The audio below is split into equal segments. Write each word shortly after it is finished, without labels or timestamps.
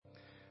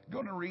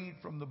going to read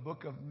from the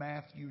book of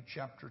Matthew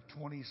chapter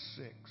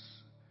 26.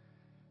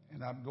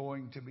 And I'm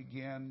going to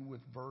begin with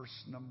verse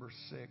number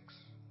 6.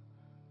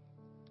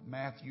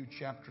 Matthew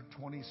chapter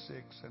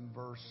 26 and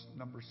verse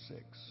number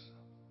 6.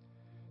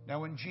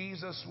 Now when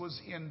Jesus was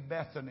in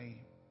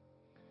Bethany,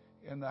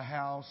 in the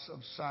house of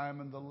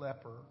Simon the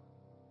leper,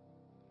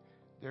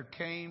 there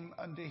came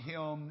unto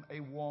him a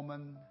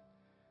woman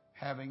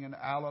having an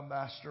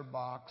alabaster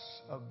box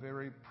of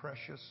very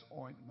precious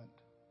ointment,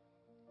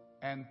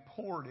 and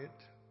poured it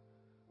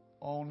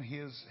on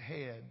his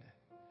head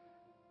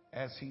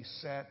as he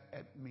sat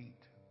at meat.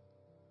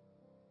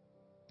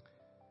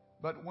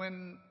 But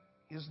when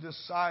his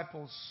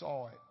disciples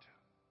saw it,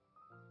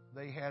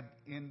 they had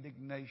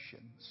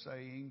indignation,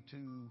 saying,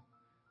 to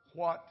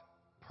what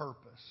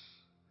purpose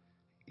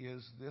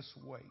is this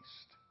waste?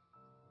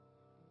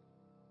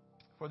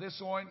 For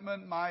this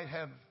ointment might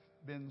have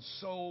been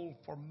sold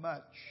for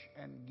much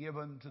and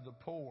given to the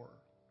poor.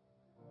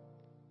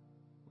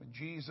 When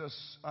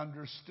Jesus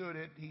understood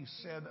it, he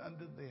said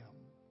unto them,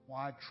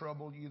 Why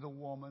trouble ye the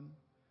woman?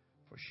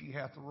 For she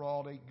hath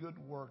wrought a good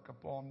work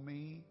upon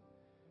me.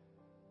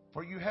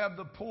 For you have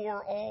the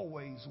poor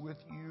always with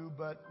you,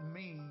 but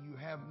me you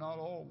have not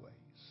always.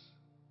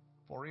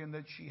 For in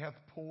that she hath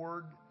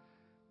poured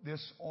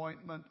this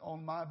ointment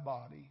on my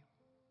body,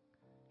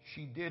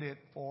 she did it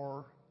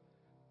for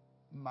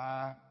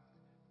my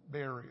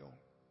burial.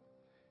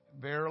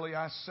 Verily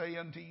I say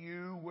unto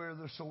you,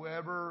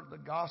 whithersoever the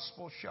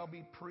gospel shall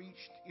be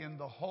preached in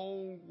the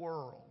whole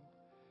world,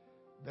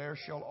 there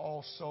shall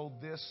also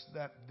this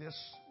that this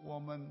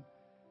woman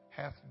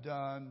hath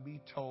done be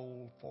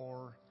told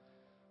for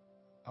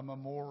a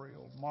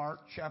memorial. Mark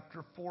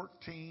chapter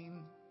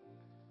 14.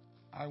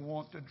 I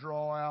want to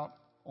draw out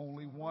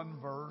only one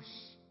verse,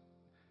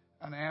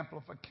 an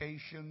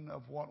amplification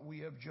of what we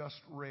have just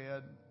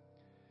read.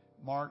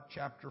 Mark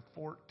chapter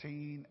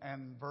 14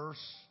 and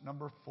verse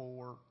number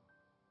 4.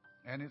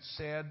 And it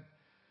said,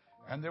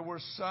 and there were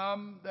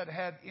some that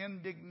had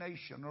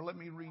indignation. Or let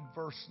me read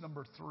verse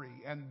number 3.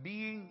 And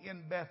being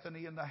in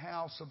Bethany in the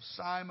house of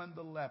Simon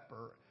the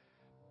leper,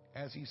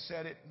 as he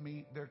sat at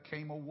meat, there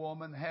came a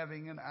woman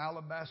having an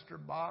alabaster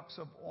box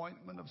of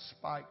ointment of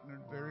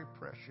spikenard, very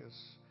precious.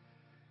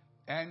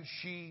 And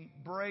she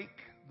brake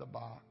the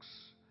box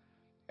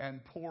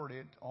and poured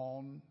it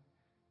on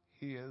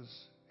his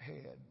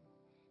head.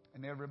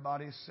 And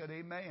everybody said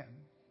amen.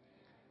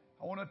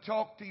 I want to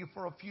talk to you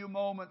for a few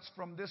moments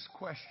from this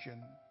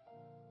question.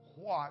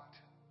 What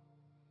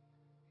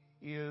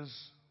is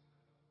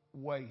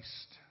waste?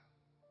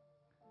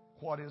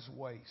 What is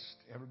waste?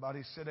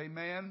 Everybody said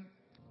amen.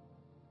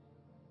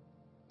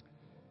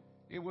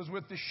 It was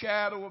with the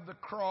shadow of the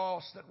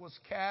cross that was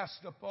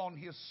cast upon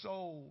his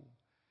soul,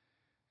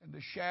 and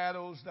the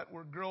shadows that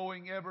were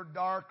growing ever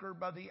darker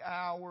by the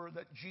hour,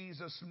 that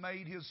Jesus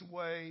made his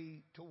way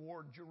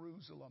toward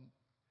Jerusalem.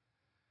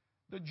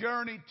 The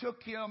journey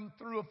took him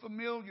through a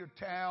familiar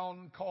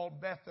town called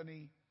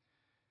Bethany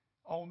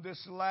on this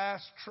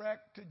last trek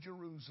to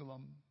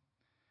Jerusalem.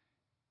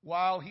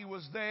 While he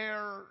was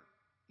there,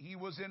 he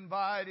was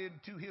invited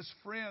to his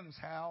friend's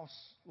house,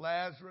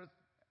 Lazarus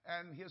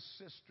and his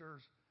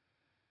sisters.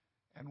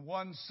 And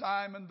one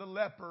Simon the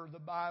leper, the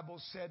Bible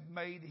said,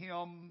 made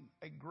him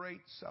a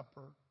great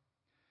supper.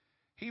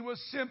 He was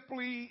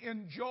simply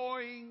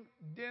enjoying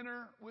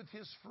dinner with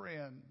his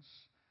friends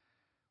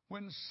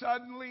when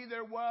suddenly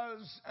there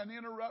was an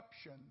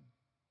interruption.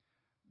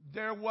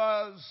 There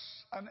was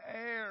an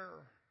air,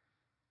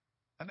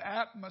 an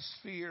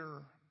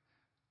atmosphere.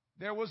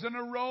 There was an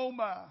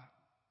aroma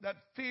that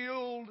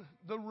filled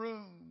the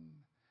room.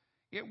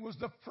 It was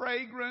the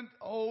fragrant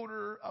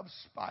odor of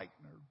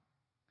spikenard.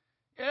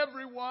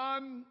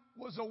 Everyone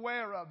was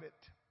aware of it.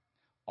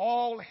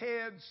 All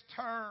heads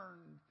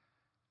turned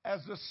as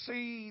the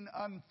scene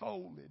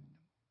unfolded.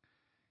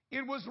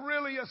 It was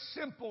really a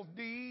simple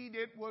deed.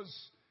 It was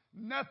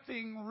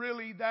nothing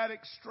really that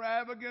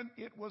extravagant.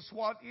 It was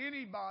what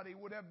anybody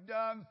would have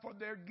done for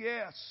their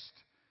guest.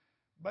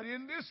 But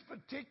in this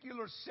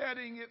particular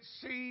setting, it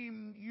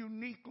seemed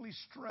uniquely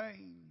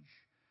strange.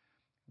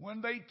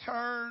 When they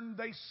turned,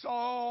 they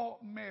saw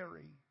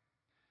Mary.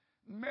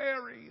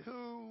 Mary,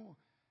 who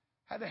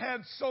had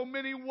had so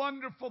many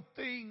wonderful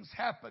things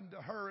happen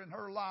to her in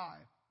her life,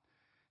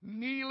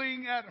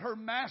 kneeling at her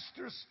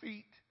master's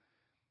feet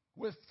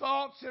with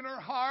thoughts in her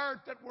heart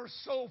that were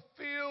so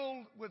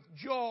filled with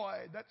joy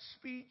that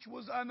speech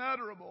was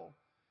unutterable,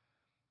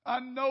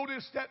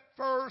 unnoticed at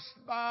first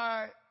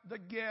by the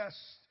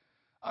guests,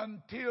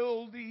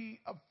 until the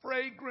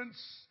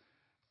fragrance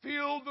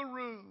filled the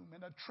room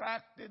and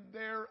attracted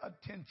their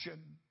attention.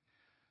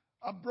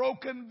 A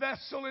broken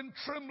vessel in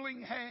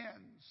trembling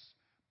hands,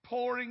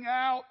 pouring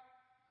out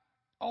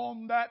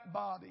on that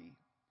body.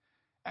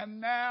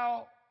 And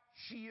now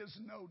she is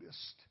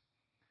noticed.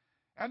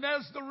 And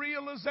as the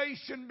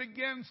realization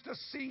begins to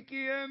sink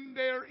in,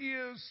 there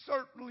is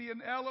certainly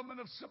an element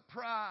of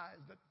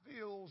surprise that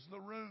fills the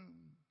room,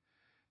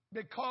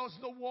 because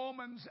the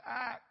woman's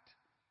act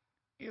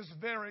is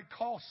very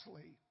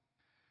costly.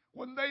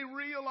 When they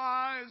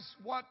realize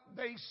what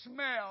they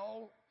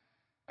smell,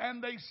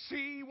 and they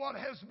see what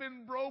has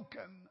been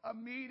broken,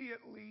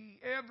 immediately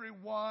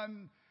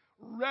everyone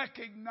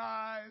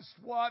recognized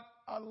what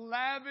a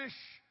lavish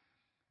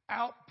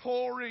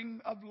outpouring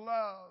of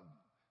love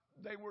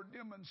they were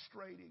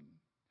demonstrating.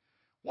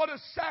 What a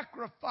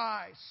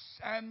sacrifice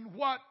and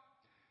what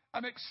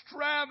an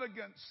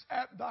extravagance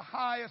at the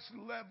highest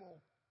level.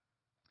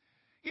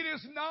 It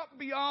is not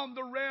beyond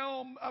the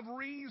realm of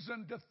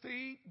reason to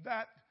think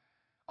that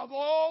of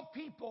all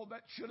people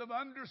that should have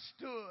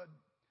understood,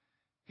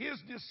 his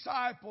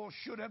disciples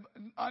should have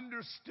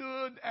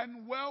understood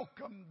and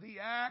welcomed the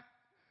act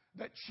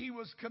that she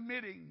was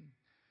committing.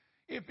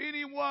 If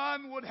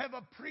anyone would have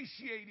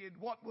appreciated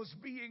what was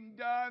being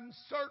done,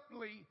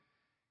 certainly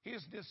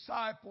his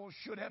disciples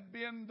should have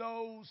been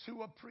those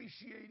who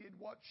appreciated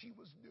what she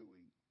was doing.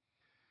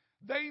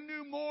 They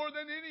knew more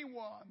than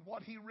anyone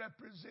what he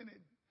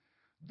represented.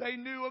 They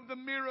knew of the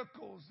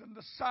miracles and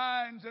the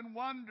signs and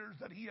wonders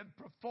that he had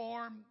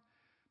performed.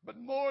 But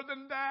more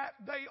than that,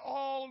 they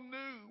all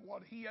knew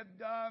what he had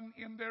done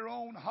in their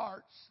own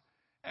hearts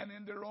and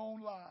in their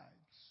own lives.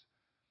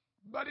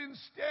 But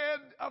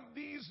instead of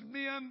these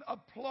men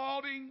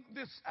applauding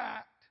this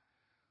act,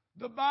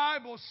 the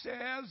Bible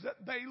says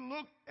that they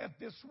looked at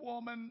this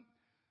woman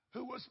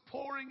who was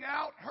pouring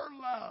out her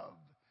love,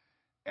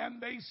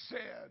 and they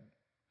said,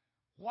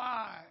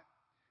 "Why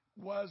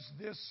was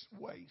this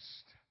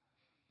waste?"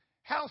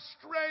 How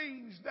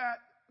strange that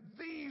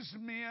these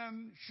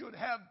men should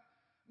have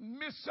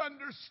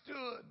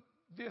misunderstood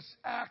this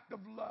act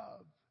of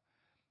love.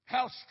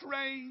 How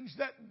strange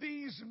that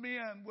these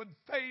men would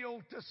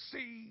fail to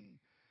see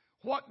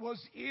what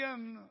was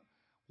in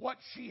what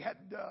she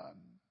had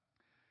done.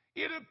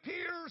 It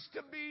appears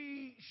to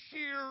be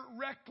sheer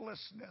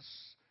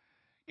recklessness.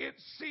 It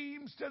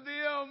seems to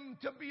them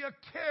to be a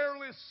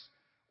careless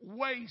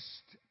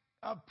waste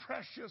of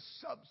precious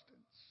substance.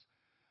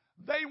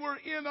 They were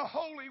in a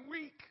holy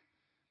week,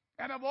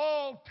 and of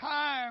all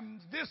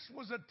times, this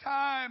was a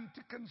time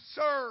to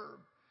conserve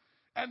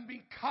and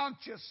be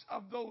conscious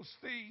of those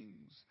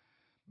things.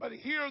 But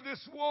here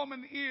this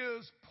woman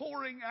is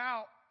pouring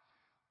out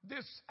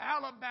this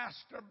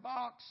alabaster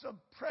box of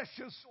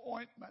precious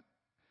ointment,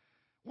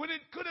 when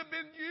it could have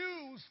been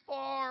used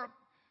for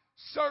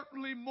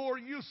certainly more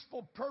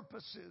useful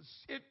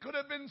purposes. It could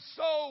have been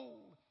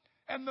sold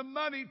and the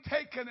money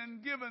taken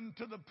and given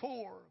to the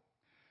poor.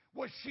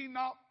 Was she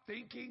not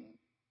thinking?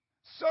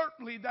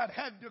 Certainly that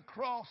had to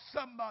cross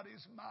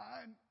somebody's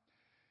mind.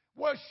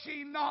 Was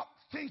she not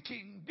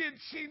thinking? Did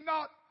she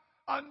not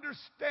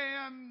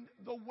understand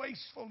the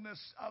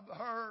wastefulness of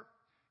her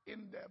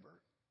endeavor?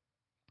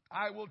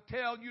 I will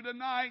tell you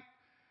tonight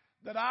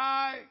that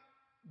I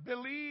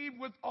believe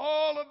with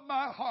all of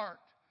my heart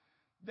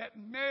that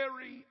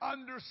Mary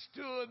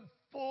understood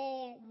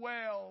full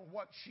well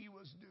what she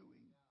was doing.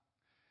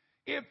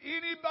 If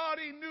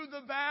anybody knew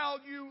the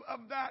value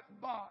of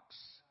that box,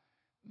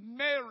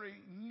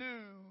 Mary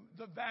knew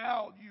the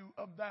value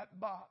of that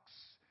box.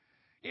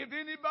 If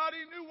anybody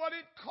knew what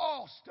it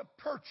cost to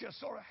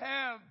purchase or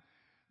have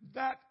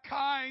that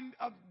kind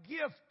of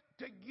gift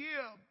to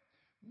give,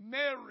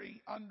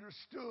 Mary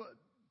understood.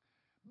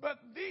 But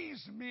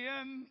these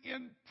men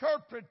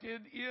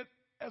interpreted it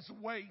as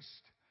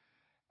waste.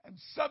 And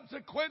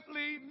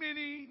subsequently,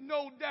 many,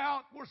 no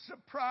doubt, were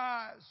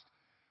surprised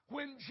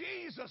when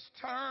Jesus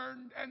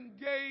turned and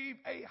gave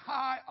a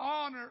high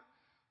honor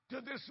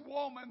to this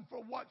woman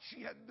for what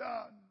she had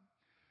done.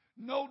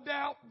 No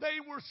doubt they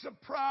were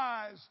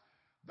surprised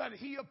that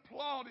he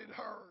applauded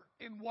her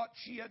in what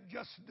she had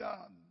just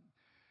done.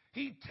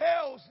 He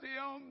tells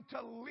them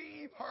to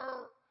leave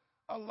her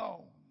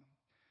alone.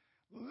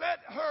 Let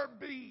her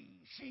be.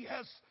 She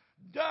has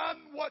done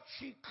what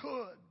she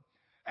could,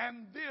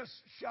 and this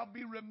shall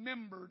be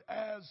remembered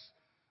as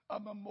a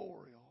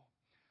memorial.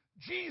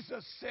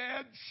 Jesus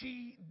said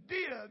she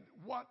did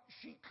what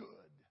she could.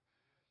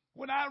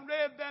 When I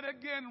read that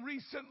again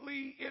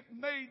recently, it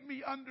made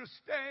me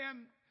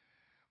understand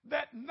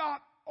that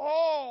not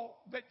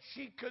all that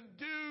she could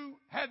do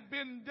had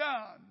been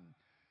done,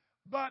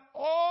 but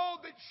all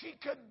that she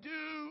could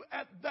do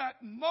at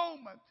that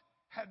moment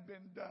had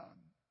been done.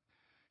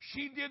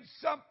 She did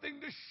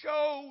something to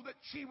show that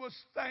she was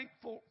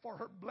thankful for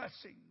her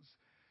blessings.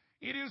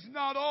 It is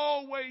not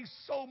always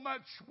so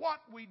much what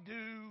we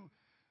do,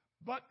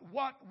 but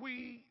what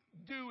we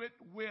do it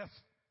with,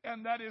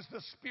 and that is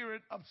the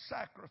spirit of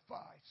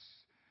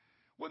sacrifice.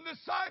 When the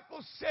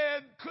disciples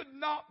said, "Could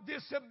not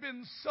this have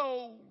been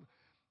sold?"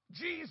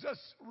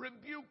 Jesus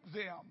rebuked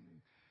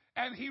them,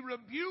 and he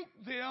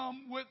rebuked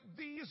them with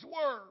these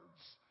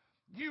words,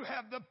 "You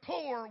have the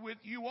poor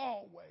with you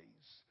always."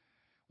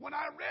 When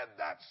I read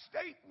that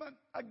statement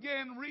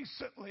again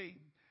recently,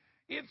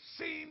 it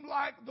seemed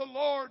like the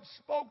Lord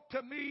spoke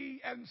to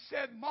me and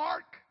said,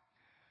 "Mark,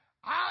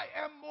 I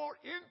am more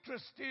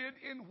interested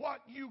in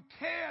what you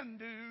can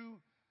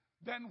do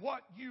than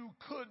what you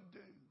could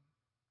do.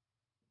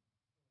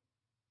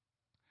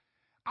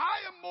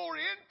 I am more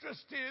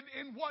interested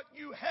in what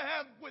you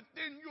have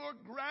within your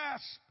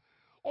grasp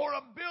or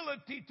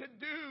ability to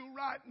do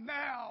right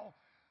now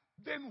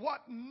than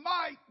what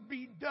might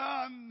be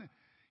done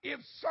if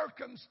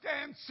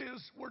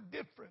circumstances were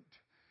different.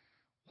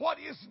 What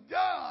is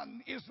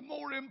done is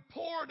more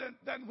important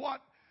than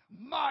what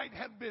might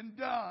have been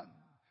done.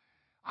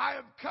 I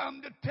have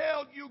come to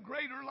tell you,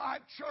 Greater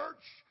Life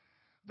Church,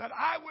 that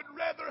I would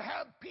rather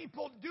have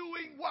people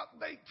doing what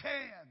they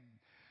can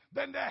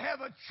than to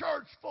have a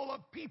church full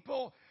of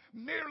people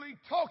merely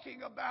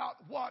talking about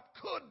what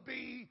could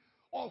be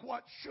or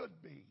what should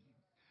be.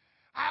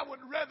 I would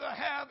rather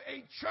have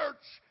a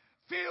church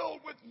filled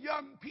with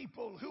young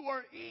people who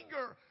are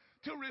eager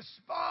to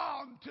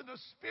respond to the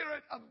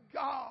Spirit of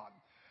God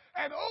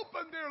and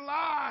open their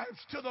lives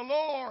to the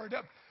Lord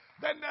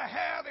than to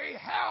have a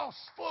house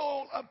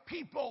full of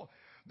people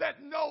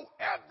that know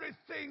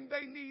everything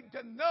they need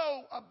to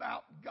know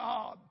about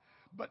God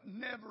but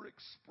never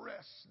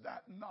express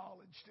that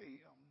knowledge to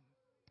Him.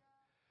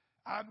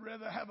 I'd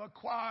rather have a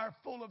choir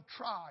full of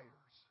triers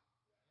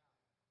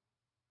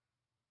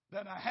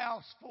than a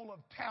house full of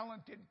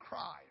talented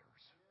criers.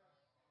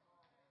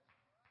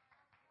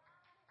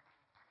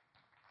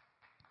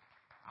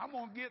 I'm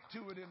going to get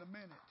to it in a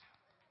minute.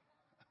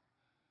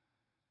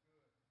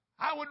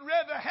 I would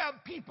rather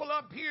have people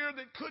up here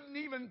that couldn't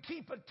even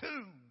keep a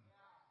tune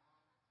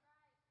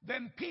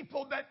than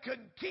people that could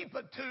keep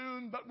a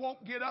tune but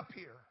won't get up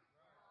here.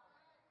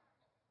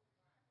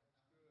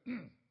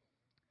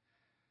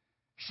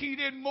 She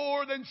did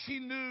more than she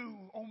knew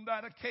on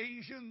that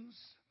occasion,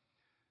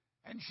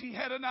 and she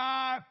had an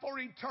eye for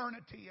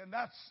eternity, and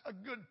that's a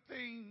good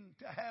thing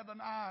to have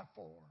an eye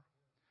for.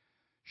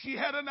 She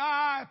had an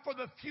eye for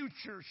the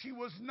future. She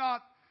was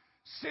not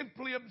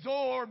simply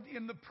absorbed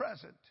in the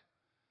present.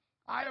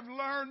 I have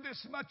learned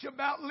this much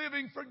about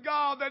living for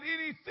God, that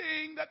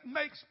anything that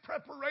makes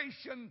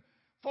preparation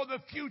for the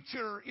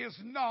future is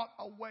not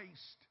a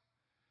waste.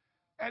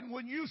 And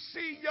when you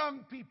see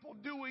young people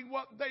doing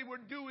what they were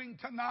doing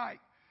tonight,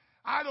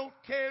 I don't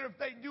care if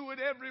they do it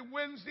every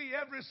Wednesday,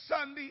 every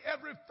Sunday,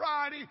 every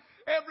Friday,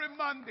 every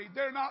Monday.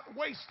 They're not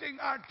wasting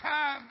our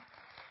time,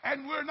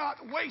 and we're not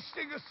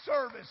wasting a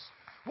service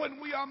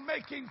when we are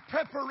making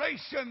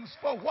preparations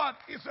for what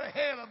is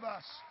ahead of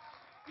us.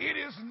 It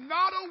is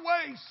not a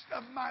waste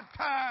of my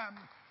time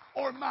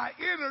or my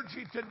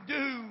energy to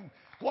do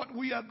what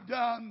we have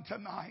done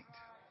tonight.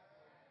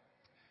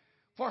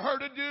 For her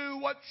to do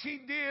what she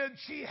did,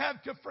 she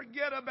had to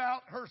forget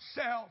about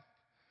herself.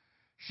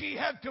 She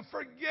had to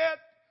forget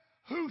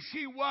who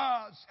she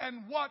was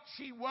and what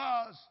she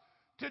was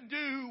to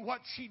do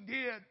what she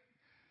did.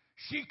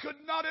 She could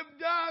not have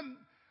done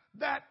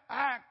that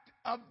act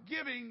of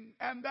giving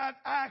and that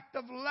act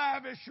of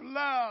lavish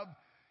love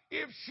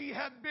if she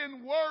had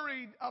been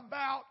worried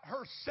about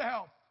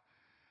herself.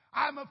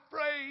 I'm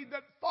afraid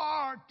that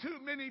far too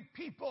many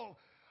people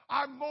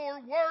are more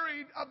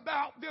worried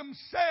about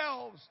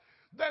themselves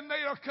than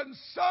they are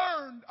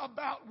concerned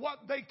about what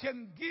they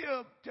can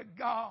give to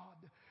God.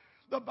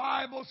 The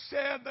Bible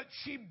said that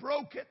she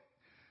broke it.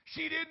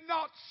 She did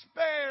not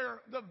spare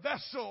the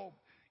vessel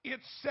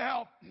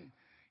itself.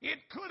 It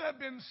could have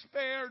been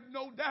spared,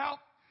 no doubt.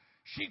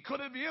 She could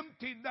have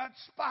emptied that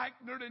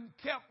spikenard and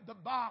kept the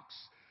box.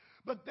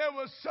 But there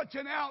was such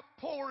an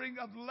outpouring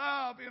of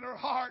love in her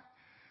heart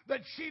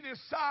that she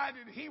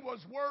decided he was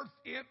worth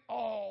it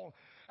all.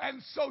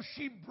 And so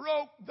she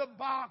broke the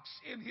box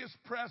in his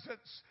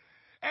presence.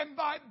 And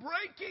by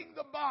breaking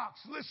the box,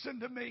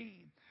 listen to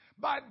me,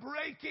 by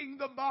breaking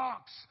the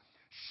box,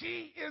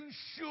 she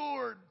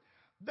ensured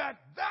that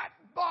that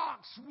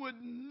box would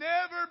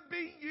never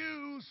be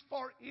used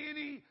for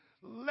any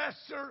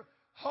lesser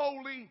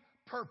holy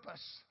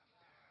purpose.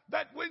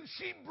 That when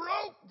she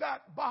broke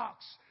that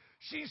box,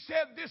 she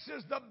said, this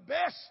is the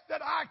best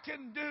that I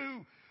can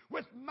do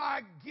with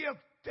my gift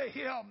to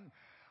Him.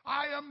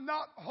 I am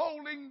not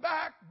holding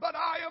back, but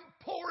I am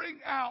pouring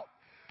out.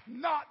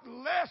 Not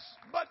less,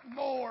 but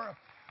more.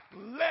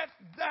 Let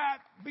that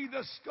be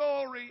the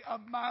story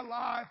of my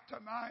life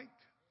tonight.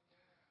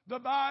 The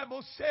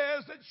Bible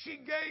says that she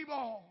gave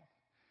all.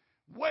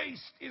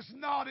 Waste is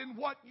not in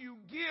what you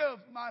give,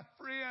 my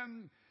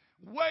friend.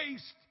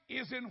 Waste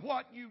is in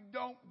what you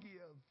don't give.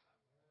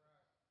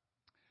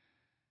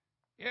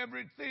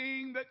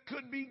 Everything that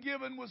could be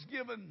given was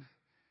given.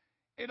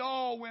 It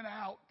all went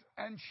out,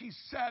 and she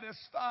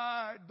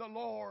satisfied the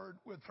Lord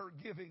with her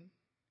giving.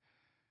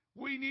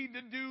 We need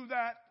to do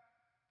that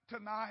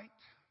tonight.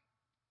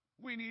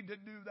 We need to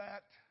do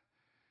that.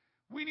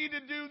 We need to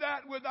do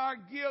that with our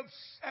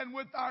gifts and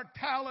with our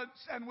talents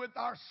and with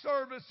our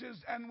services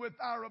and with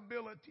our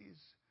abilities.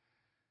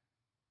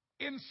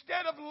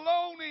 Instead of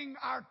loaning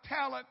our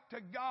talent to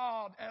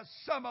God, as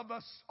some of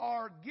us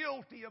are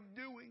guilty of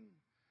doing,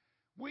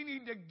 we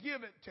need to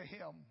give it to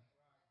Him.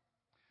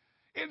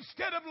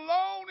 Instead of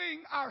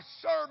loaning our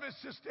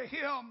services to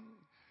Him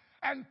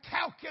and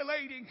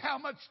calculating how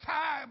much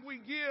time we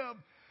give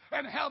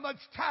and how much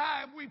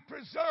time we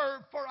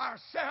preserve for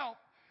ourselves,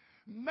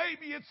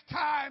 maybe it's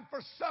time for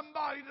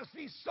somebody to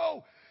be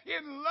so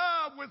in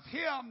love with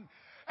Him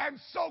and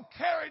so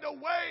carried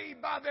away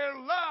by their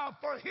love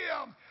for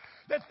Him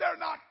that they're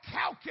not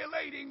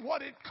calculating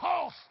what it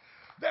costs,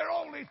 They're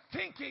only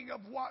thinking of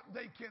what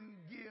they can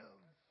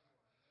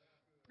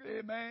give.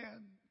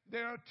 Amen.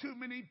 There are too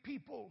many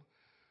people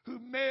who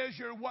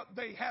measure what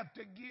they have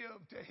to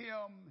give to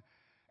Him,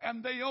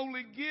 and they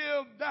only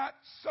give that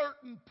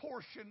certain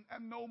portion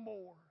and no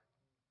more.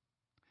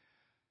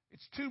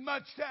 It's too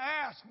much to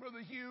ask,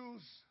 Brother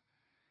Hughes.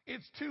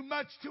 It's too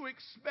much to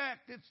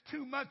expect. It's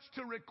too much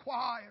to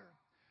require.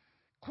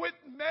 Quit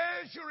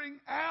measuring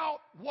out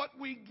what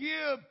we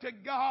give to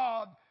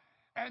God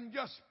and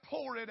just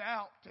pour it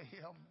out to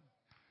Him.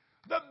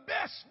 The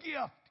best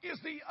gift is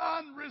the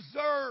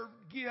unreserved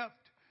gift.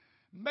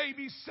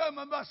 Maybe some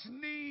of us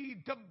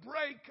need to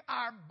break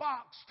our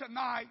box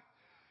tonight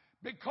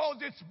because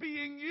it's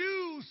being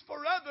used for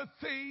other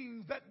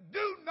things that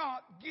do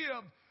not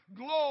give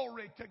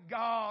glory to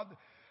God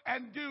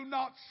and do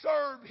not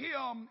serve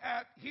Him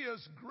at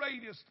His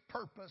greatest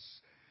purpose.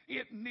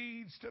 It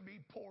needs to be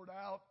poured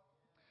out.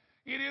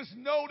 It is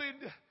noted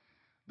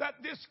that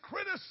this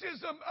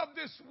criticism of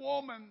this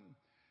woman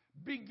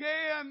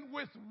began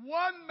with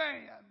one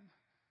man,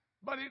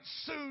 but it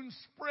soon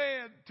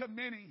spread to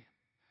many.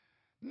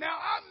 Now,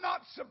 I'm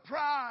not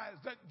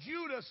surprised that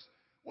Judas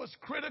was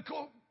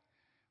critical.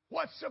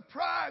 What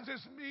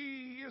surprises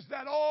me is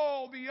that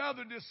all the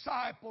other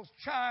disciples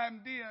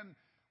chimed in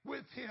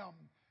with him,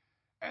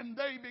 and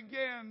they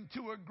began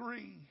to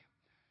agree.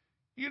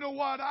 You know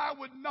what? I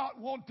would not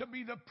want to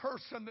be the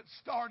person that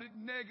started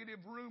negative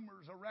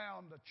rumors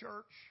around the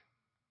church.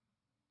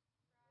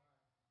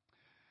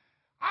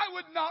 I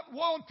would not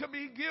want to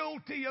be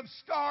guilty of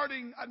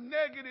starting a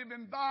negative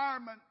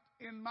environment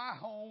in my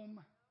home.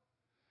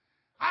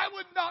 I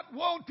would not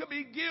want to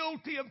be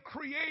guilty of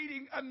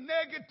creating a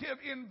negative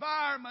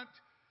environment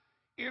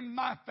in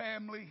my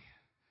family.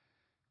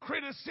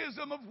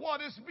 Criticism of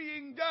what is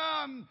being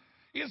done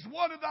is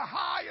one of the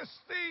highest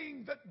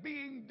things that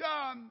being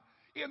done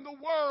in the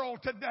world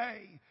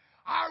today.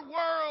 Our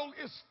world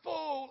is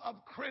full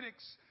of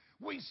critics.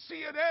 We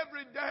see it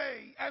every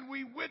day, and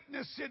we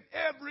witness it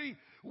every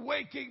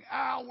waking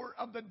hour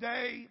of the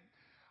day.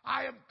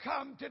 I have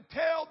come to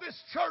tell this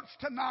church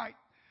tonight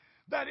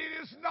that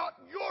it is not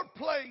your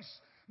place,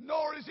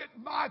 nor is it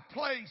my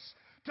place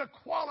to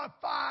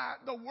qualify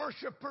the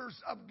worshipers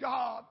of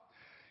God.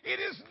 It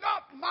is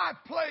not my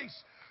place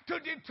to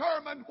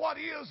determine what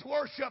is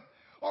worship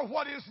or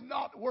what is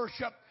not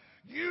worship.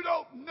 You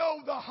don't know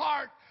the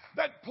heart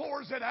that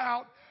pours it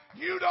out.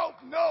 You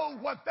don't know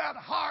what that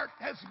heart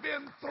has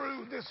been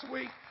through this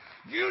week.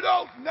 You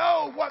don't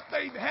know what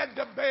they've had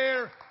to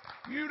bear.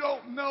 You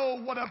don't know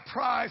what a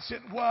price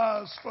it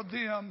was for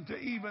them to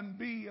even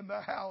be in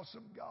the house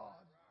of God.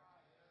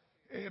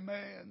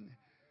 Amen.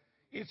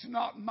 It's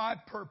not my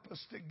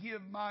purpose to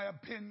give my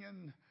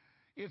opinion.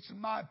 It's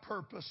my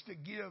purpose to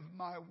give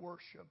my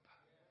worship.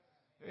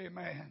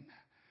 Amen.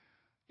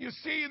 You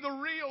see, the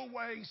real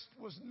waste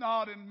was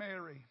not in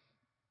Mary.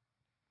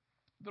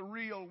 The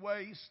real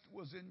waste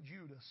was in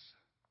Judas.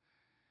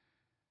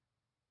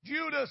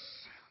 Judas,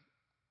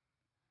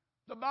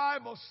 the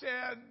Bible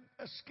said,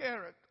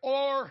 Iscariot,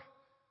 or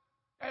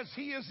as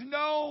he is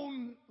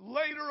known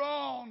later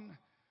on,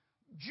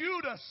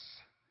 Judas,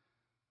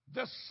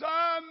 the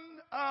son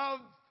of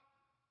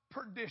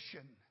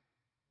perdition.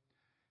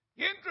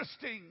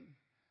 Interesting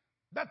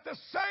that the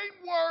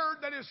same word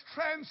that is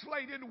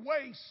translated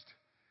waste,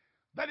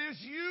 that is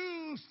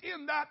used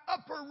in that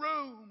upper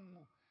room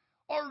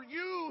or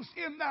used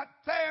in that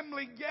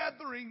family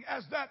gathering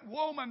as that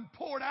woman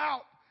poured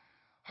out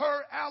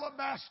her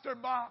alabaster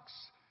box,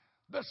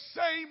 the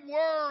same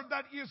word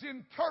that is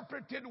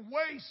interpreted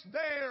waste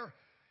there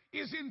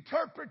is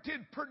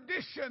interpreted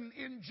perdition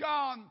in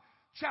John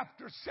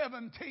chapter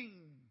 17.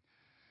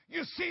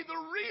 You see, the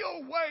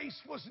real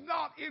waste was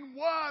not in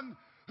one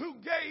who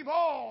gave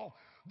all.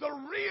 The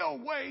real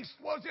waste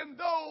was in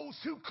those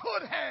who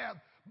could have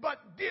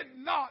but did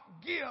not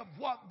give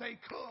what they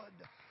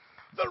could.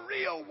 The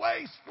real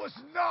waste was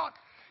not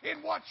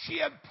in what she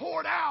had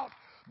poured out.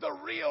 The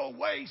real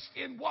waste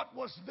in what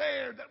was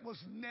there that was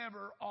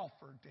never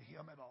offered to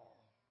him at all.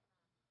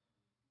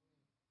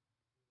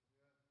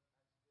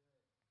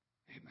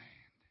 Amen.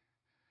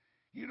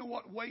 You know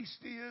what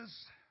waste is?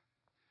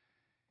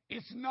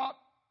 It's not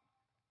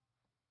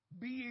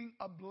being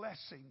a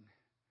blessing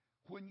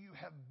when you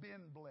have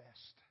been blessed.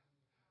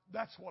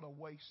 That's what a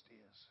waste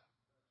is.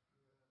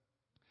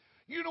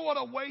 You know what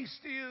a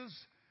waste is?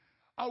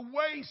 A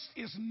waste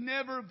is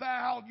never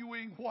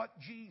valuing what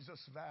Jesus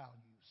values.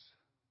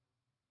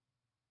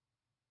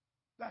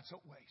 That's a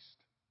waste.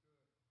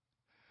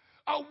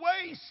 A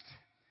waste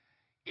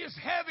is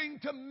having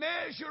to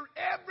measure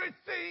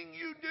everything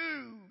you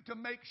do to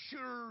make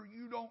sure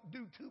you don't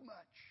do too much.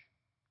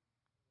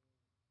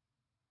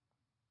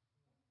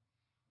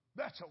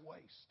 That's a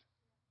waste.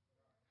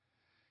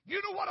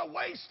 You know what a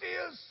waste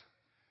is?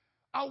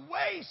 A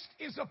waste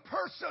is a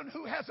person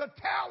who has a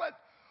talent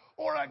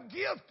or a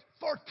gift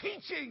for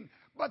teaching,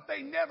 but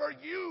they never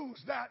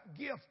use that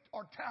gift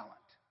or talent.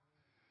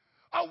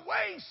 A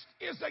waste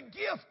is a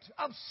gift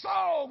of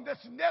song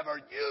that's never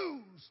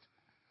used.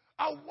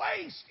 A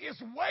waste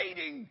is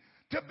waiting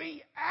to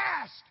be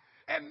asked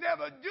and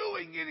never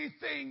doing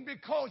anything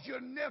because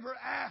you're never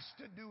asked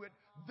to do it,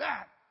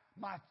 that,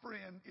 my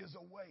friend, is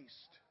a waste.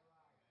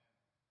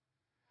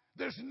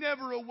 There's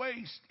never a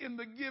waste in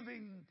the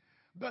giving,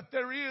 but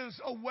there is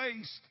a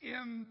waste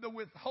in the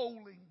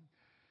withholding.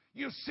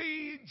 You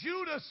see,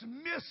 Judas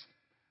missed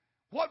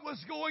what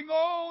was going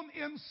on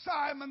in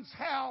Simon's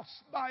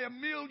house by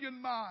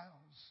 1,000,000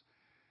 miles.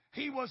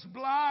 He was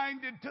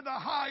blinded to the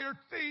higher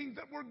things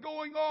that were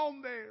going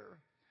on there.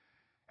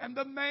 And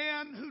the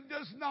man who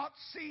does not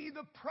see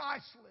the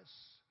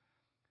priceless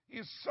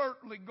is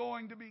certainly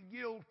going to be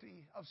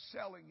guilty of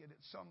selling it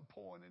at some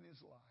point in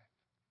his life.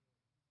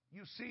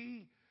 You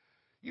see,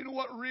 you know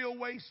what real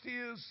waste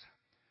is?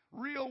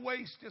 Real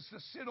waste is to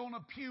sit on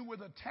a pew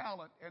with a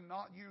talent and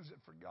not use it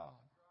for God.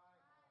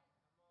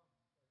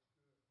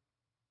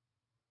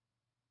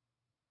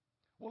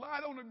 Well,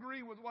 I don't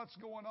agree with what's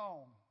going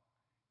on.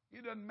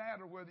 It doesn't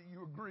matter whether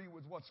you agree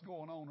with what's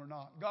going on or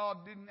not.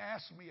 God didn't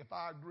ask me if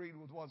I agreed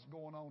with what's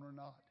going on or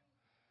not.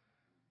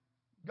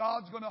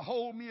 God's going to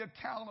hold me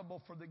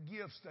accountable for the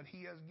gifts that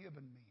He has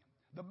given me.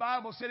 The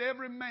Bible said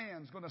every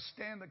man's going to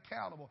stand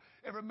accountable.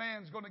 Every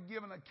man's going to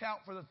give an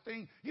account for the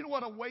thing. You know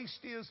what a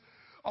waste is?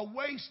 A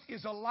waste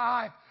is a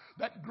life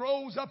that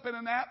grows up in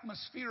an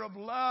atmosphere of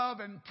love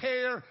and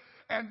care,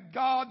 and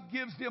God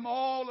gives them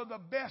all of the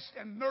best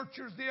and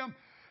nurtures them,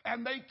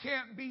 and they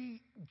can't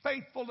be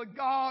faithful to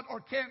God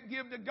or can't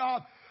give to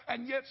God.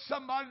 And yet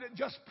somebody that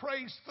just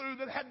prays through,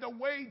 that had to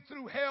wade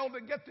through hell to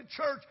get to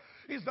church,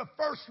 is the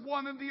first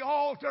one in the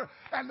altar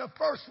and the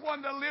first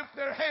one to lift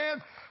their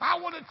hand.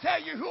 I want to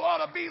tell you who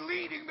ought to be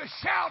leading the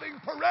shouting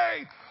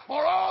parade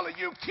are all of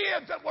you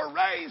kids that were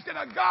raised in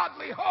a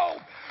godly home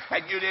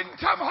and you didn't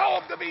come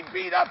home to be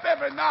beat up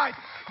every night.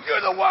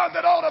 You're the one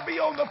that ought to be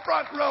on the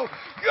front row.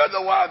 You're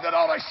the one that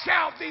ought to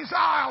shout these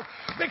aisles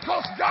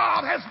because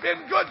God has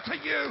been good to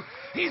you.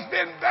 He's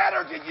been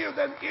better to you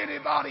than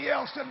anybody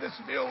else in this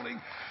building.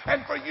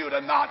 And for you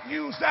to not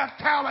use that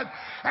talent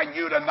and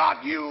you to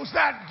not use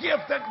that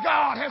gift that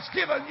God has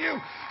given you,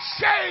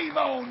 shame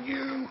on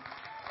you.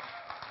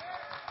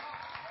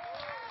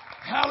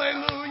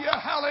 Hallelujah,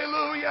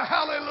 hallelujah,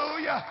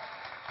 hallelujah.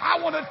 I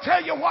want to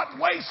tell you what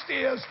waste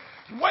is.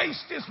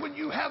 Waste is when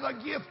you have a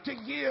gift to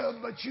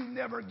give, but you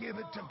never give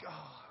it to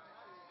God.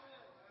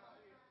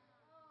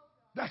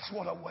 That's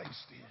what a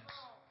waste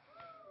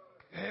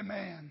is.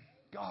 Amen.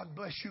 God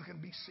bless you. Can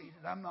be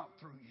seated. I'm not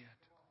through yet.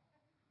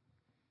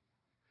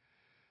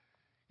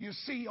 You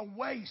see, a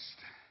waste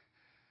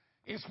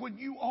is when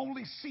you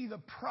only see the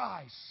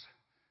price,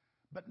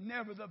 but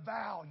never the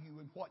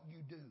value in what you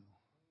do.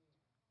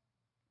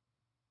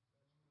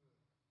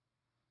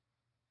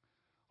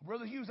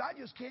 Brother Hughes, I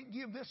just can't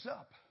give this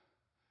up.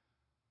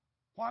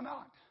 Why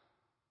not?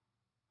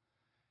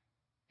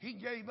 He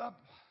gave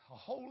up a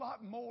whole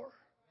lot more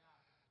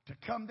to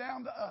come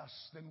down to us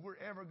than we're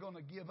ever going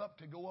to give up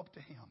to go up to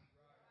Him.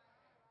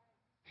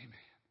 Amen.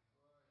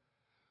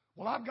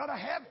 Well, I've got to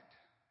have it.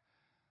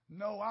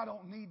 No, I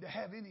don't need to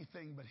have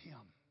anything but Him.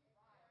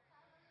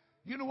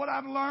 You know what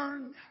I've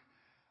learned?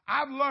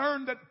 I've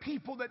learned that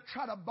people that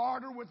try to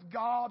barter with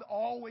God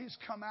always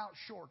come out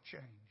shortchanged.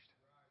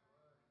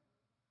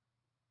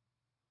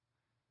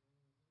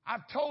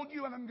 I've told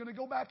you, and I'm going to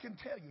go back and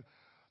tell you,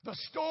 the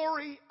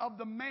story of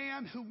the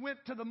man who went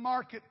to the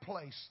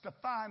marketplace to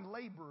find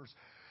laborers.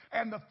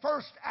 And the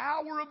first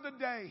hour of the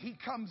day, he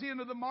comes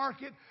into the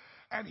market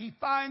and he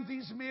finds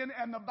these men,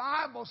 and the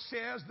Bible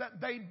says that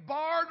they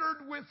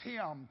bartered with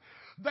him.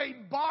 They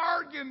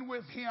bargained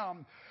with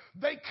him.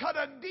 They cut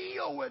a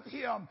deal with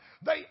him.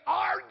 They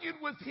argued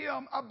with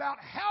him about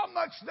how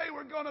much they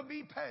were going to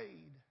be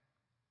paid.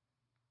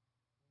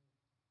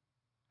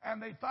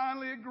 And they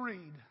finally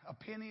agreed a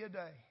penny a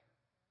day.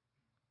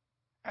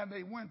 And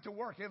they went to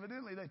work.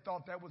 Evidently, they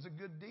thought that was a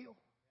good deal.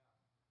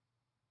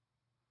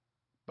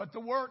 But the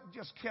work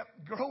just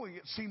kept growing.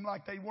 It seemed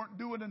like they weren't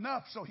doing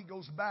enough. So he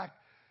goes back,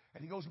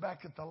 and he goes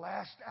back at the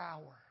last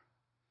hour.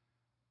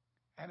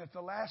 And at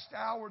the last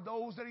hour,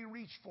 those that he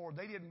reached for,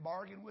 they didn't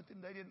bargain with him.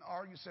 They didn't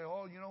argue, say,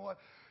 oh, you know what?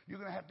 You're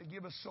going to have to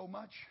give us so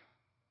much.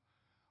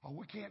 Oh,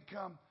 we can't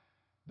come.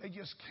 They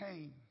just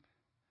came.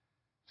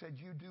 Said,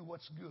 you do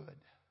what's good.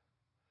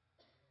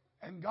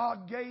 And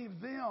God gave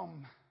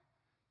them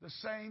the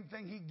same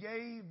thing He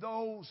gave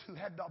those who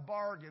had to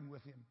bargain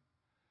with Him.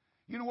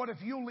 You know what? If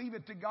you'll leave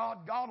it to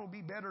God, God will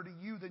be better to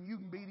you than you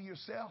can be to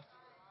yourself.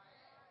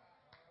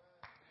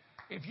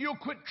 If you'll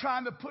quit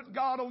trying to put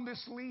God on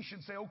this leash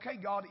and say, okay,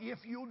 God, if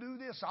you'll do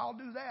this, I'll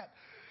do that.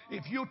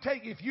 If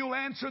you'll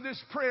answer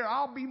this prayer,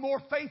 I'll be more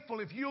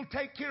faithful. If you'll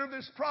take care of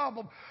this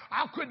problem,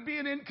 I'll quit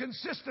being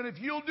inconsistent. If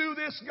you'll do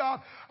this,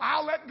 God,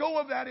 I'll let go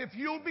of that. If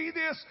you'll be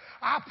this,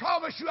 I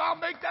promise you I'll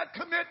make that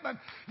commitment.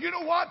 You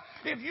know what?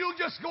 If you'll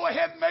just go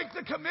ahead and make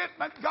the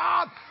commitment,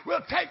 God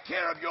will take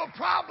care of your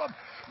problem.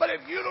 But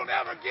if you don't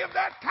ever give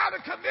that kind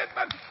of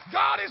commitment,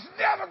 God is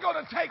never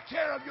going to take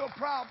care of your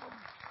problem.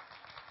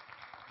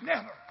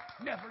 Never,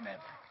 never,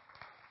 never.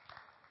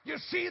 You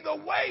see, the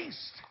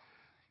waste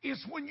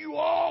is when you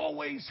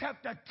always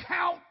have to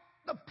count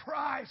the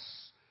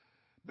price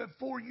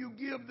before you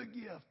give the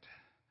gift.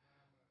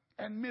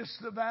 and miss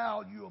the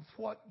value of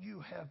what you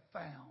have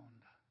found.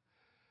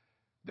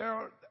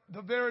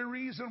 The very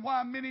reason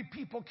why many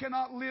people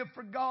cannot live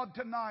for God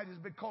tonight is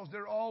because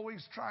they're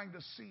always trying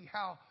to see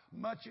how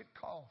much it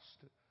costs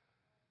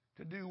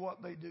to do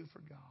what they do for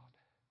God.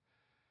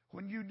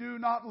 When you do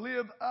not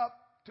live up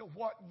to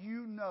what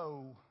you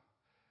know,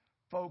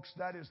 folks,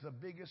 that is the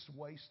biggest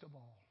waste of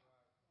all.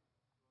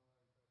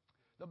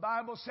 The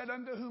Bible said,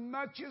 unto whom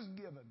much is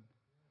given,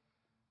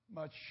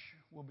 much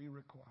will be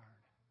required.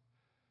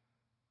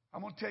 I'm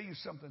going to tell you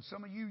something.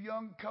 Some of you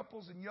young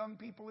couples and young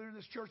people here in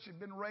this church have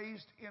been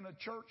raised in a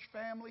church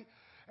family,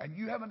 and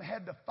you haven't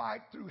had to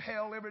fight through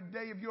hell every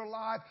day of your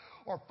life,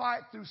 or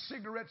fight through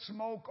cigarette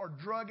smoke or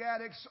drug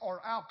addicts or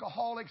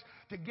alcoholics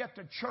to get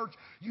to church.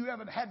 You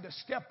haven't had to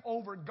step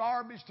over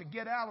garbage to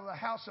get out of the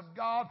house of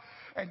God,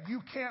 and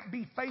you can't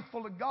be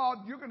faithful to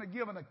God. You're going to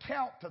give an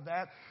account to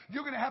that.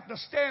 You're going to have to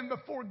stand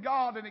before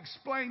God and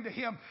explain to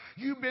Him,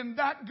 you've been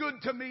that good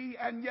to me,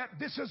 and yet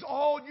this is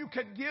all you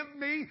could give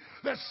me.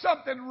 There's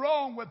something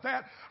wrong with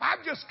that.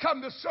 I've just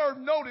come to serve.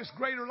 Notice,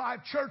 Greater Life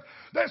Church,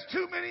 there's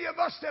too many of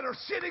us that are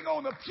sitting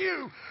on the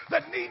pew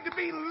that need to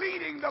be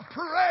leading the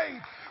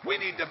parade. We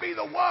need to be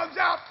the ones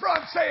out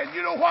front saying,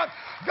 you know what?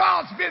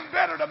 God's been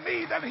better to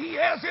me than He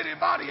has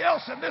anybody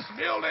else in this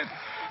building.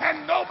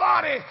 And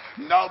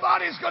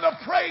nobody's going to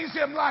praise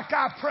Him like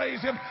I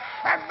praise Him.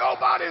 And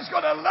nobody's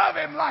going to love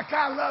Him like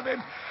I love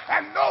Him.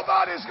 And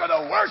nobody's going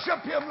to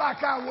worship Him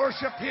like I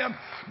worship Him,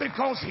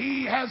 because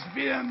He has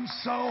been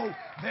so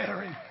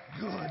very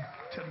good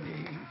to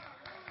me.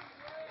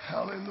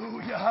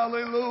 Hallelujah,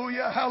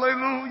 hallelujah,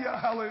 hallelujah,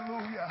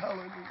 hallelujah,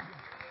 hallelujah.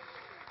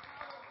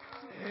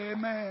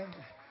 Amen.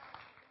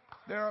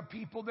 There are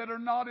people that are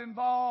not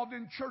involved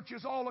in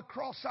churches all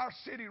across our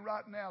city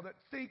right now that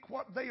think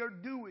what they are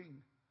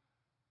doing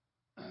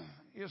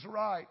is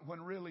right when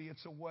really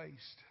it's a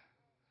waste.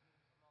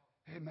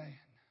 Amen.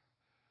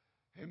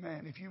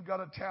 Amen. If you've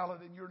got a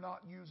talent and you're not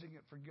using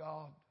it for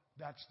God,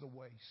 that's the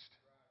waste.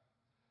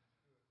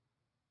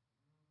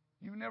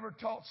 You never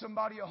taught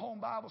somebody a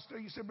home Bible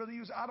study. You said, Brother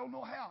Hughes, I don't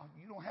know how.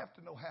 You don't have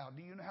to know how.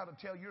 Do you know how to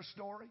tell your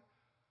story?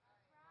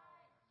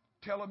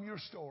 Tell them your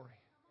story.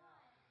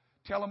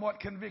 Tell them what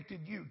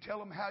convicted you. Tell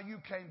them how you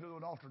came to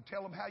an altar.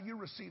 Tell them how you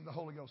received the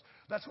Holy Ghost.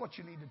 That's what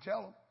you need to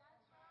tell them.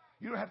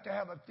 You don't have to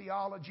have a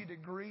theology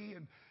degree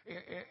and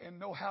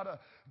know how to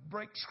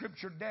break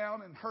Scripture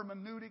down and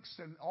hermeneutics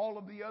and all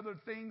of the other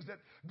things that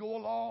go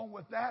along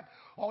with that.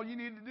 All you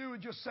need to do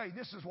is just say,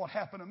 this is what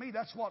happened to me.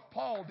 That's what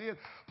Paul did.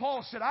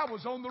 Paul said, I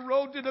was on the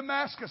road to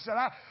Damascus, and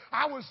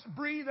I was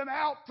breathing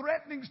out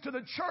threatenings to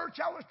the church.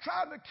 I was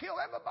trying to kill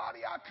everybody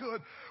I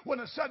could when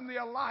suddenly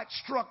a light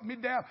struck me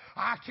down.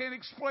 I can't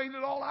explain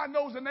it all. I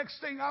know the next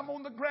thing I'm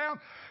on the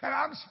ground, and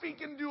I'm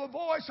speaking to a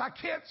voice. I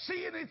can't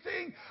see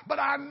anything, but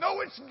I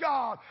know it's God.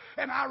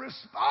 And I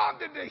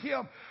responded to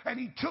Him, and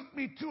He took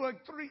me to a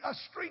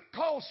street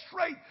called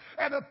Straight,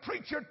 and a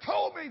preacher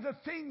told me the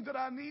things that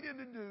I needed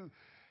to do.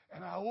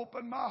 And I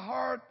opened my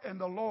heart, and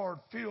the Lord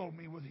filled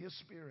me with His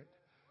Spirit.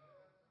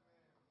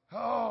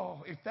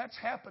 Oh, if that's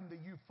happened to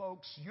you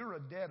folks, you're a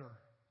debtor.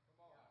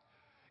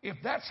 If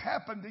that's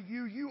happened to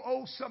you, you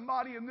owe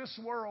somebody in this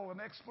world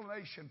an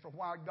explanation for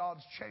why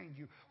God's changed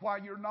you, why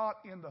you're not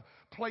in the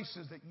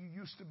places that you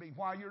used to be,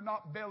 why you're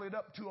not bellied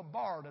up to a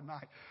bar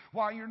tonight,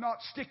 why you're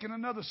not sticking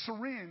another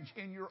syringe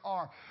in your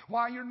arm,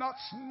 why you're not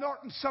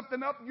snorting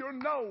something up your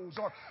nose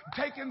or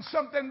taking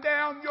something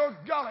down your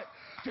gullet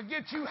to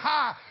get you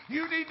high.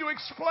 You need to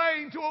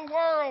explain to a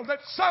world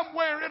that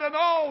somewhere in an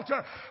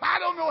altar, I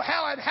don't know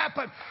how it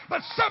happened,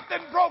 but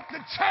something broke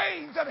the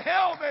chains that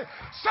held me.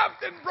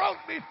 Something broke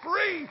me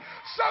free.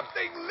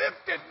 Something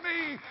lifted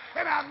me,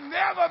 and I've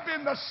never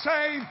been the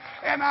same,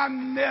 and I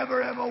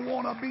never ever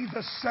want to be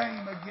the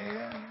same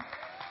again.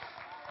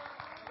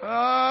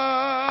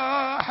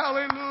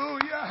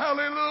 Hallelujah,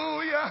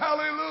 hallelujah,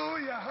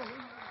 hallelujah,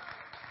 hallelujah.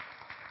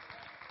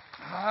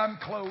 I'm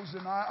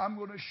closing. I'm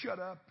going to shut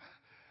up.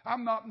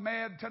 I'm not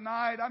mad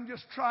tonight. I'm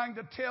just trying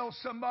to tell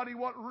somebody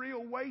what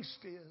real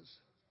waste is.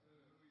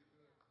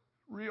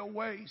 Real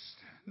waste.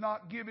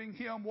 Not giving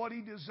Him what He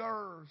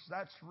deserves.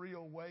 That's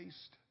real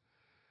waste.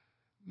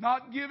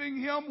 Not giving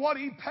Him what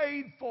He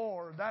paid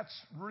for. That's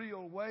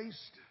real waste.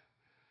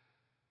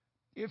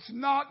 It's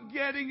not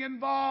getting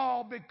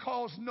involved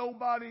because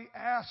nobody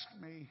asked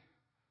me.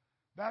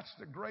 That's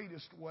the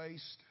greatest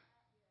waste.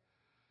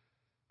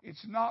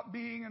 It's not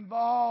being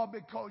involved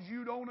because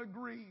you don't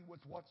agree with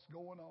what's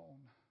going on.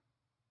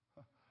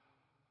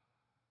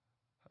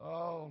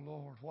 Oh,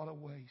 Lord, what a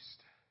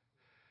waste.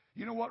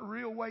 You know what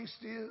real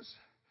waste is?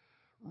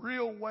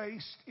 Real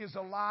waste is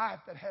a life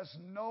that has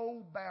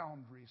no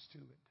boundaries to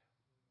it.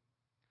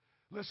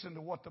 Listen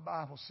to what the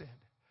Bible said.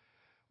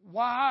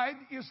 Wide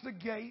is the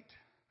gate,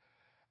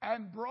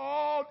 and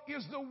broad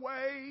is the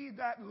way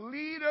that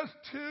leadeth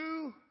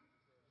to...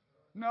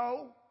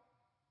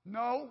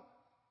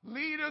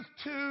 leadeth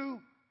to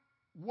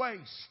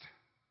waste.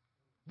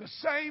 The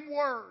same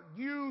word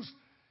used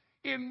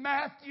in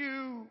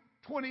Matthew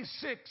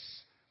 26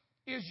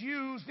 is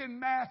used in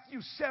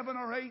Matthew 7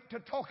 or 8 to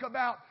talk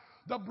about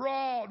the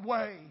broad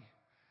way.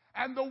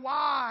 and the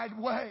wide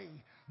way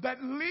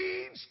that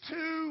leads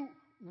to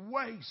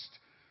waste.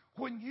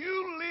 When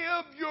you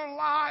live your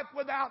life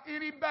without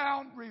any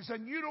boundaries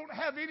and you don't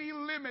have any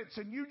limits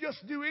and you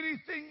just do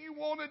anything you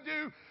want to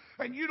do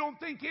and you don't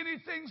think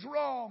anything's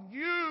wrong,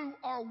 you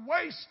are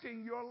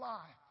wasting your life.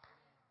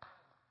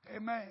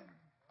 Amen.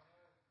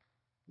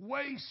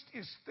 Waste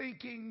is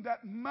thinking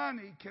that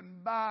money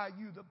can buy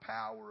you the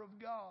power of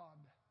God.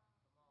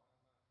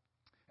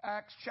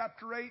 Acts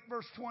chapter 8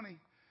 verse 20.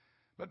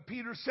 But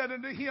Peter said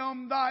unto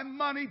him, Thy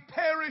money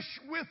perish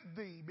with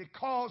thee,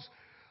 because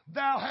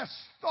thou hast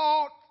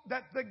thought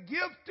that the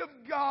gift of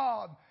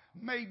God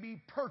may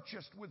be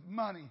purchased with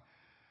money.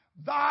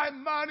 Thy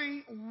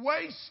money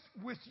waste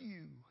with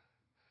you,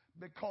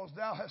 because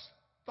thou hast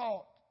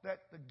thought that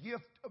the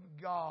gift of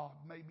God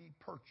may be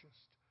purchased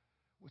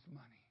with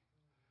money.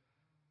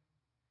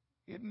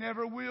 It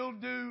never will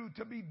do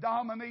to be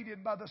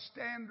dominated by the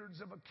standards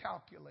of a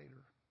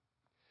calculator.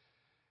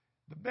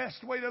 The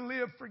best way to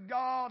live for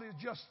God is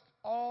just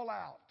all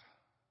out.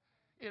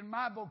 In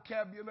my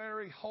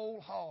vocabulary,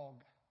 whole hog.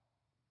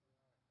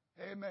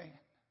 Amen.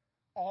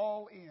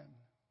 All in.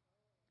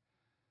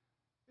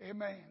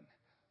 Amen.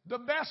 The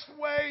best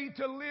way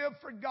to live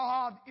for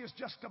God is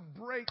just to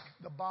break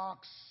the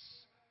box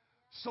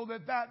so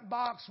that that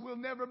box will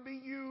never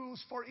be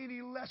used for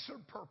any lesser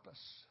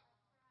purpose.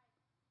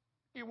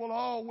 It will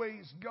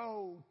always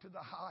go to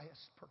the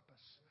highest purpose.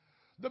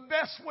 The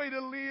best way to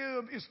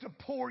live is to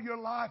pour your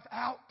life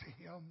out to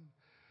Him.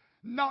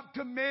 Not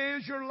to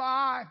measure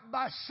life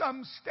by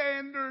some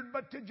standard,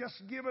 but to just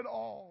give it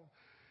all.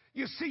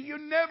 You see, you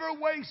never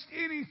waste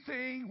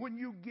anything when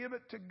you give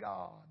it to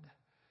God.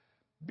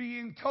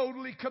 Being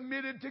totally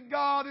committed to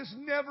God is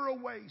never a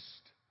waste.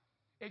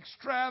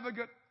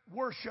 Extravagant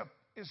worship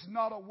is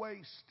not a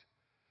waste.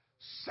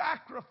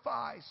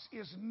 Sacrifice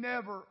is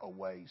never a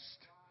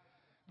waste.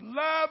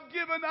 Love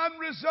given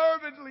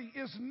unreservedly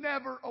is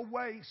never a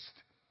waste.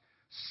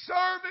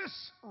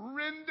 Service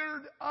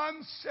rendered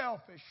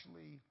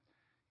unselfishly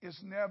is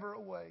never a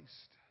waste.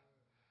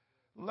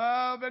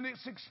 Love and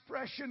its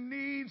expression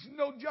needs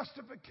no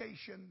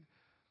justification.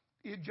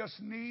 It just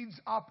needs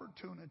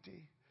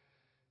opportunity.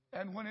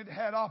 And when it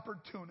had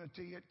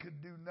opportunity, it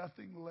could do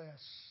nothing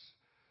less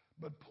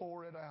but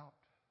pour it out.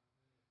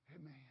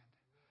 Amen.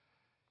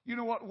 You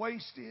know what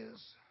waste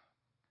is?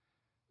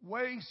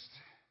 Waste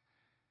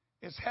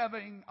is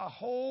having a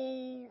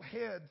whole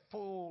head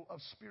full of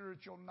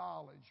spiritual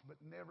knowledge, but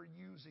never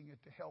using it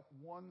to help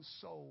one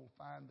soul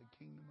find the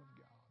kingdom of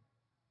God.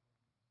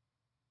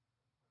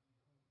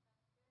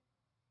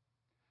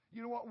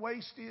 You know what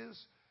waste is?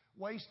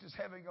 Waste is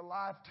having a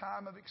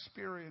lifetime of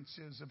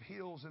experiences of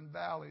hills and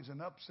valleys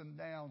and ups and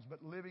downs,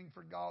 but living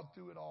for God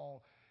through it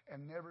all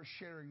and never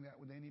sharing that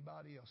with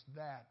anybody else.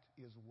 That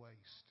is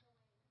waste.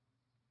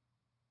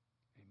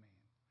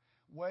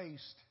 Amen.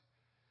 Waste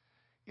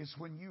is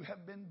when you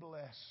have been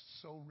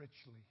blessed so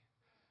richly,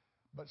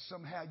 but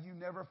somehow you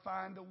never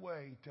find a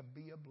way to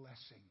be a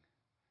blessing.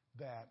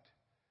 That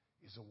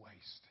is a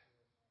waste.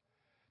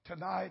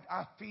 Tonight,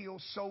 I feel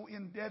so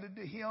indebted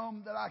to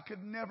Him that I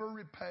could never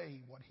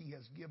repay what He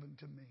has given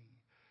to me.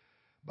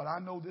 But I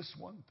know this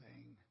one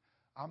thing.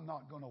 I'm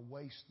not going to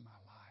waste my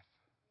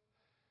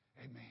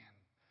life. Amen.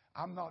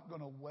 I'm not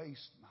going to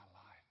waste my life.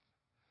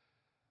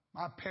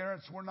 My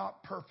parents were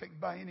not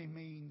perfect by any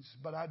means,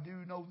 but I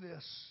do know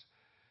this.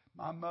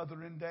 My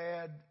mother and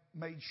dad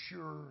made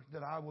sure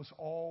that I was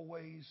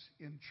always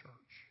in church.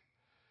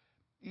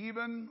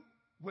 Even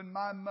when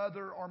my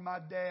mother or my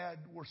dad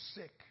were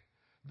sick,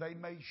 they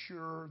made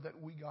sure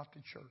that we got to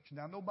church.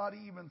 Now, nobody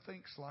even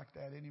thinks like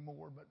that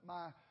anymore, but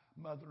my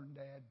mother and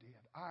dad did.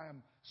 I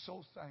am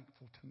so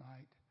thankful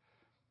tonight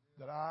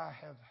that I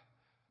have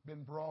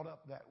been brought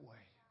up that way.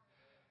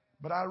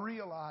 But I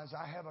realize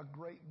I have a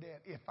great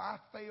debt. If I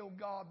fail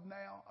God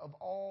now, of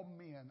all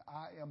men,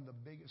 I am the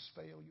biggest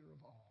failure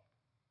of all.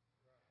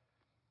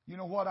 You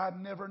know what? I've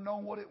never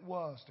known what it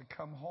was to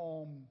come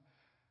home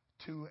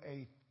to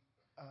a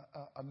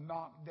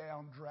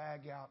knockdown,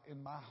 drag out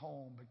in my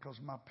home because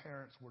my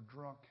parents were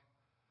drunk.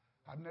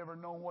 I've never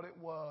known what it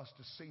was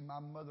to see my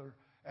mother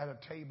at a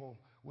table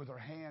with her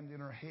hand in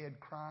her head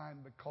crying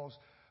because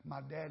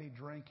my daddy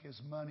drank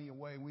his money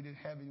away. We didn't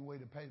have any way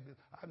to pay the bill.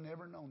 I've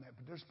never known that.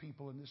 But there's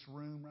people in this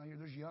room right here,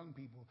 there's young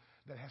people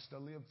that has to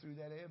live through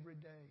that every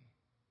day.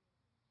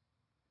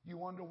 You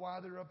wonder why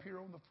they're up here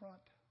on the front?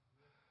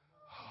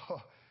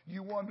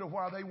 You wonder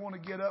why they want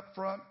to get up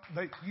front.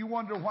 You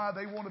wonder why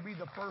they want to be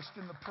the first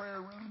in the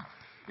prayer room.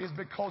 Is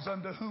because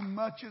unto whom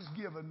much is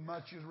given,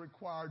 much is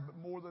required. But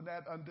more than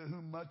that, unto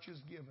whom much is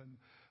given,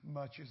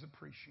 much is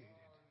appreciated.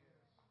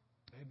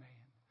 Amen.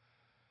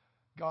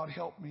 God,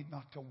 help me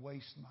not to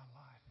waste my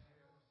life.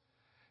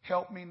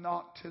 Help me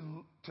not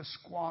to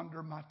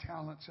squander my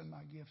talents and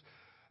my gifts.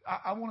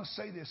 I want to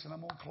say this, and I'm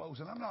going to close.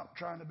 And I'm not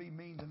trying to be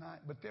mean tonight,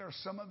 but there are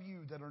some of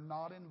you that are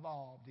not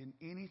involved in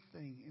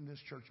anything in this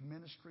church,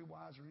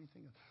 ministry-wise or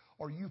anything else,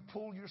 or you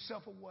pull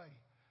yourself away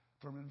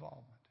from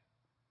involvement.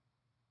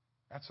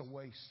 That's a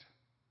waste.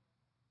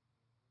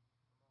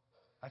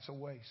 That's a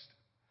waste.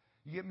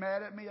 You get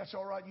mad at me, that's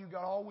all right. You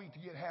got all week to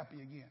get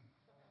happy again.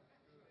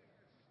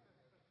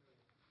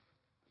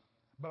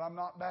 But I'm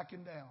not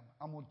backing down.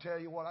 I'm going to tell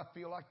you what I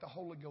feel like the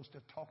Holy Ghost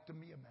has talked to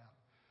me about.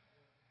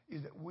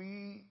 Is that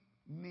we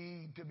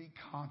need to be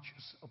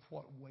conscious of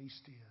what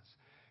waste is.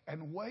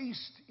 And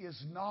waste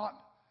is not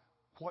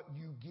what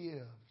you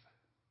give.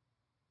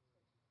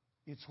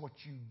 It's what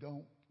you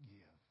don't give.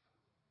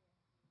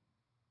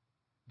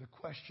 The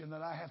question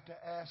that I have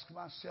to ask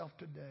myself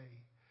today,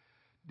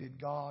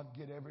 did God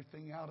get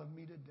everything out of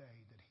me today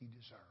that He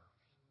deserves?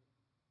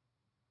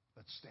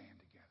 Let's stand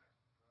together.